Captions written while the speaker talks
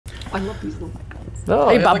I love these little microphones. Oh,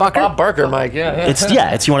 hey, Bob Barker. Bob Barker mic, yeah. It's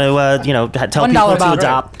you want to you know, tell people to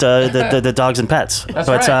adopt the dogs and pets. That's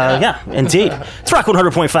but right, yeah, indeed. It's Rock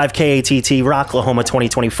 100.5 KATT, Rocklahoma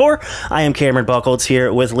 2024. I am Cameron Buchholtz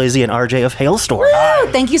here with Lzzy and Arejay of Halestorm.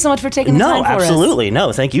 Thank you so much for taking the time for us. No, absolutely.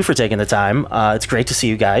 No, thank you for taking the time. It's great to see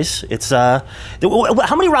you guys. It's how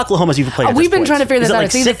many Rocklahomas you've played at We've this been point? trying to figure this out. Like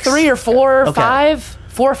it's either 6? 3 or 4 or Okay. 5.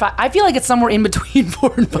 4 or 5. I feel like it's somewhere in between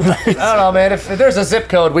 4 and 5. I don't know, man. If there's a zip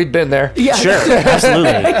code, we've been there. Yeah. Sure,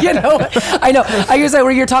 absolutely. You know, I know. I guess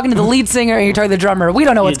where you're talking to the lead singer and you're talking to the drummer. We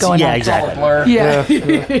don't know what's going on. Yeah, exactly. Blur.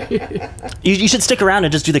 Yeah. You should stick around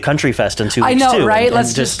and just do the country fest in 2 weeks. I know, too, right? and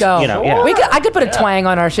Let's just go. You know, yeah. I could put a twang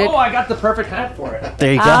on our shit. Oh, I got the perfect hat for it.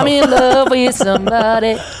 There you go. I'm in love with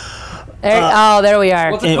somebody. There we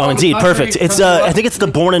are. Oh, indeed, perfect. It's I think it's the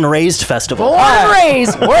Born and Raised Festival. Born and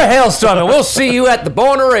raised. We're Halestorm, and we'll see you at the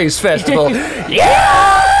Born and Raised Festival.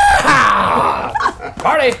 Yeah!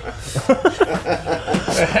 Party!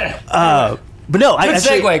 But no, Good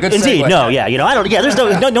segue, good indeed, segue. no, yeah, you know, I don't, yeah, there's no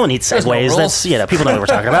one needs segues. rules. That's, you know, people know what we're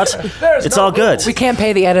talking about. It's no all good. We can't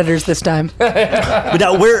pay the editors this time. But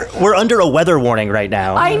now we're under a weather warning right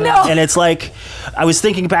now. I know. And it's like, I was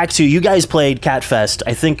thinking back to, you guys played KATT Fest,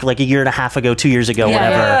 I think like a year and a half ago, 2 years ago,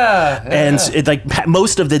 whatever. Yeah. And it, like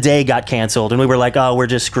most of the day got canceled, and we were like, oh, we're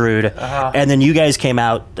just screwed. And then you guys came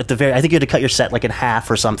out at the very, I think you had to cut your set like in half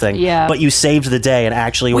or something. Yeah. But you saved the day and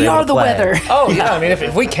actually were We able are to the play. weather. Oh, yeah, I mean,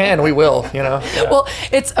 if we can, we will, you know. Yeah. Well,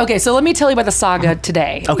 it's okay. So let me tell you about the saga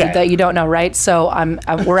today. Okay. That you don't know, right? So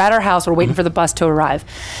we're at our house. We're waiting for the bus to arrive,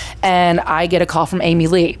 and I get a call from Amy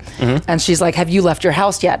Lee, and she's like, "Have you left your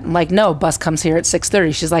house yet?" I'm like, "No, bus comes here at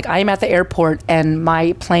 6:30." She's like, "I am at the airport, and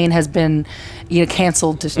my plane has been,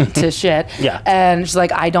 canceled to shit." Yeah. And she's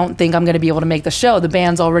like, "I don't think I'm going to be able to make the show. The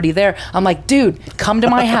band's already there." I'm like, "Dude, come to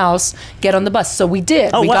my house, get on the bus." So we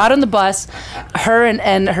did. We got on the bus, her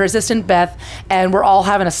and her assistant Beth, and we're all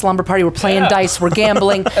having a slumber party. We're playing dice. We're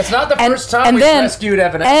gambling. It's not the first time we've rescued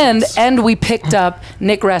Evanescence. And we picked up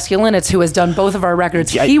Nick Raskulinecz, who has done both of our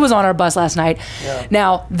records. Yeah. He was on our bus last night. Yeah.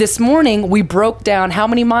 Now, this morning, we broke down, how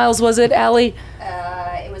many miles was it, Allie?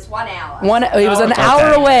 It was 1 hour. It was an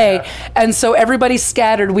hour away, and so everybody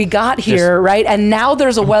scattered. We got here, right, and now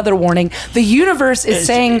there's a weather warning. The universe is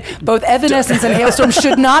saying both Evanescence and Halestorm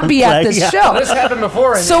should not be at this show. This happened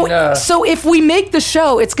before. So if we make the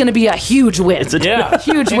show, it's going to be a huge win. It's a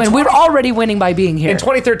Huge win. We're already winning by being here. In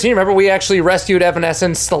 2013, remember, we actually rescued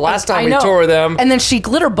Evanescence the last time I we know. toured them. And then she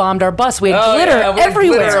glitter bombed our bus. We had glitter yeah, we had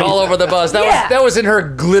everywhere. glitter all over the bus. Yeah. That was in her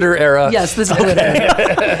glitter era. Yes, this is glitter.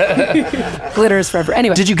 Glitter is forever.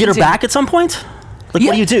 Anyway. Did you get her back at some point? Like,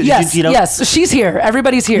 what do you do? Yes, Did you, yes. She's here.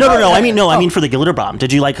 Everybody's here. No. I mean for the glitter bomb.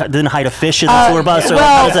 Did you then hide a fish in the tour bus, or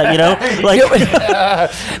how was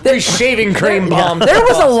that? There's shaving cream bomb. There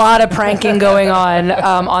was a lot of pranking going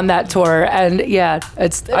on that tour, and yeah,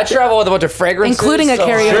 I travel with a bunch of fragrances, including a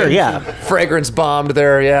karaoke. Sure, yeah. Fragrance bombed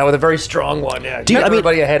there, yeah, with a very strong one. Yeah, Do you,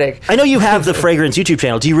 everybody a headache. I know you have the Fragrance YouTube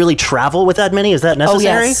channel. Do you really travel with that many? Is that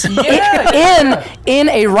necessary? Oh yes. in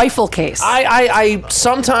a rifle case. I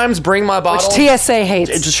sometimes bring my bottle. Which TSA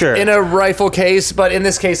hates. Sure. In a rifle case, but in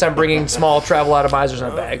this case, I'm bringing small travel atomizers in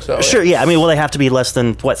a bag. So Sure, yeah. I mean, well, they have to be less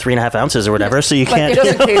than, 3.5 ounces or whatever, so you can't...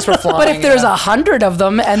 just in case we're flying. But if there's 100 of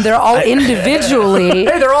them and they're all individually...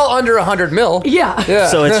 Hey, they're all under 100 mil. Yeah.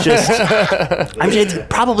 So it's just... I mean, it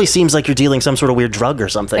probably seems like you're dealing some sort of weird drug or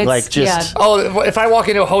something. Oh, if I walk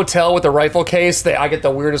into a hotel with a rifle case, I get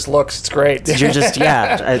the weirdest looks. It's great. You're just,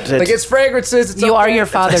 yeah. Like, it's fragrances. It's You okay. are your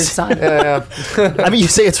father's son. Yeah. I mean, you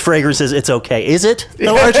say it's fragrances, it's okay. Is it?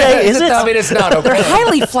 No, RJ? Is it? I mean, it's not okay. They're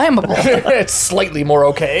highly flammable. It's slightly more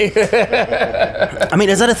okay. I mean,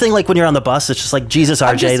 is that a thing like when you're on the bus? It's just like, Jesus,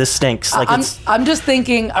 RJ, this stinks. Like I'm just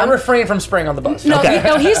thinking... I refrain from spraying on the bus. No,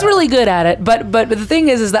 he's really good at it. But the thing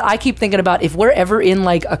is that I keep thinking about if we're ever in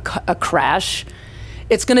like a crash,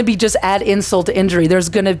 it's going to be just add insult to injury. There's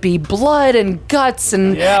going to be blood and guts,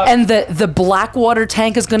 and the black water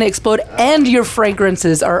tank is going to explode, and your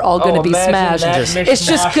fragrances are all going to be smashed. It's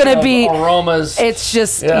just going to be aromas. It's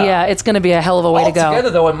just it's going to be a hell of a way to go. Together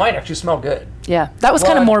though, it might actually smell good. Yeah, that was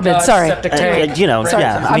kind of morbid. Sorry. Septic tank. Sorry.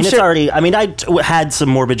 Yeah. I mean, it's already. I mean, I had some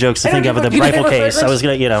morbid jokes to think of with the rifle case. I was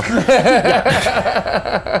gonna,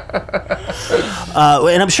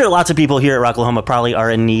 And I'm sure lots of people here at Rocklahoma probably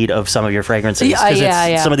are in need of some of your fragrances.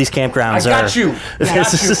 Yeah. Some of these campgrounds I got you.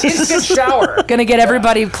 Instant shower. Gonna get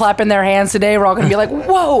everybody clapping their hands today. We're all gonna be like,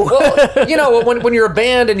 whoa. Well, you know, when you're a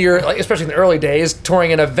band and you're, like, especially in the early days,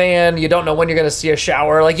 touring in a van, you don't know when you're gonna see a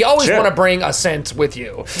shower. Like, you always want to bring a scent with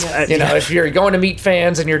you. You know, if you're going to meet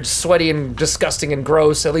fans and you're sweaty and disgusting and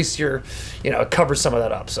gross, at least you're, you know, it covers some of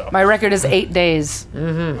that up. So My record is 8 days. 8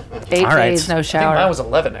 days, no I think shower. mine was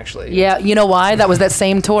 11 actually. Yeah, you know why? That was that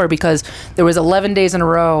same tour because there was 11 days in a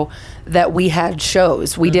row that we had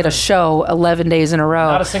shows. We did a show 11 days in a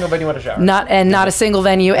row. Not a single venue had a shower. Not a single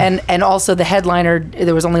venue, and also the headliner.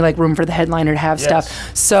 There was only like room for the headliner to have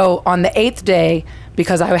stuff. So on the 8th day,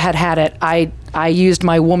 because I had it, I used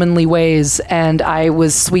my womanly ways and I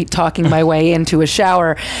was sweet talking my way into a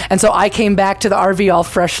shower. And so I came back to the RV all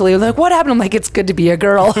freshly like, what happened? I'm like, it's good to be a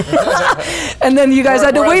girl. And then you guys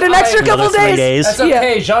had to wait an extra couple days. That's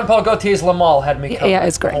okay. Jean-Paul Gaultier's Le Mans had me covered. Yeah,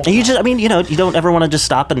 it's great. And you just, I mean, you know, you don't ever want to just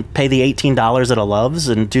stop and pay the $18 at a Love's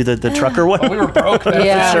and do the trucker one. We were broke. Man.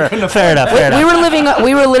 Yeah. Sure. Fair enough.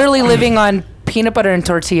 We were literally living on peanut butter and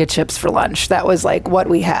tortilla chips for lunch. That was like what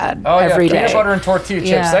we had every day. Peanut butter and tortilla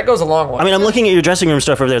chips. That goes a long way. I mean, I'm looking at your dressing room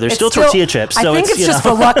stuff over there. There's still tortilla chips. So I think it's just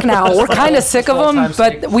for luck now. We're kind of sick of them,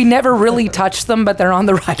 but we never really touch them, but they're on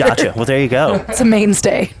the rider. Gotcha. Well, there you go. It's a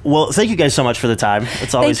mainstay. Well, thank you guys so much for the time.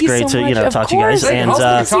 It's always great to, you know, talk to you guys. And we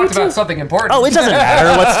talked about something important. Oh, it doesn't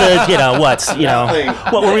matter.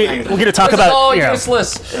 What were we going to talk about? All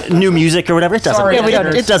useless. New music or whatever. It doesn't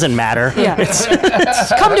matter. It doesn't matter. Yeah.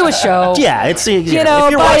 Come to a show. Yeah, it's you know,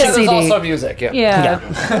 if you're buy watching, a CD. There's also music. Yeah.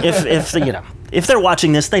 If you know, if they're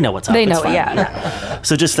watching this, they know what's up. They know. It's fine. Yeah.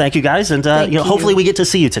 So just thank you guys, and Thank you know, you. hopefully we get to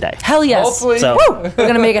see you today. Hell yes. Hopefully. So- Woo! We're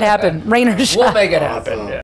gonna make it happen. Rain or shine. We'll make it happen. Yeah.